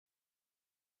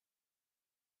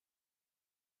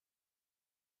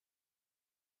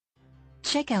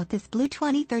Check out this blue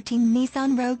 2013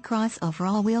 Nissan Rogue crossover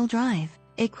all-wheel drive,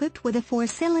 equipped with a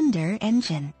 4-cylinder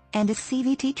engine and a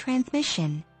CVT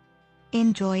transmission.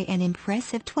 Enjoy an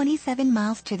impressive 27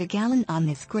 miles to the gallon on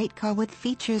this great car with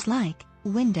features like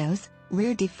windows,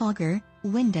 rear defogger,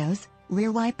 windows,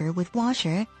 rear wiper with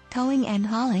washer, towing and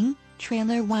hauling,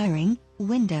 trailer wiring,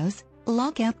 windows,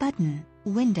 lockout button,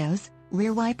 windows,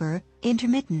 rear wiper,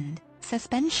 intermittent,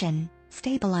 suspension,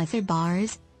 stabilizer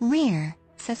bars, rear,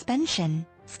 suspension,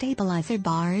 stabilizer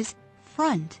bars,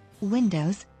 front,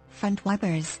 windows, front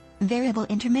wipers, variable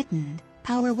intermittent,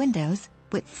 power windows,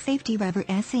 with safety rubber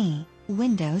SE,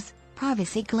 windows,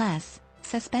 privacy glass,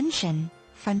 suspension,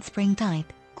 front spring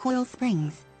type, coil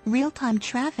springs, real-time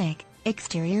traffic,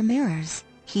 exterior mirrors,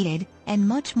 heated, and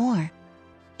much more.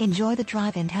 Enjoy the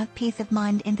drive and have peace of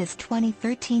mind in this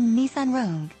 2013 Nissan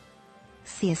Rogue.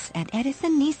 See us at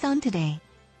Edison Nissan today.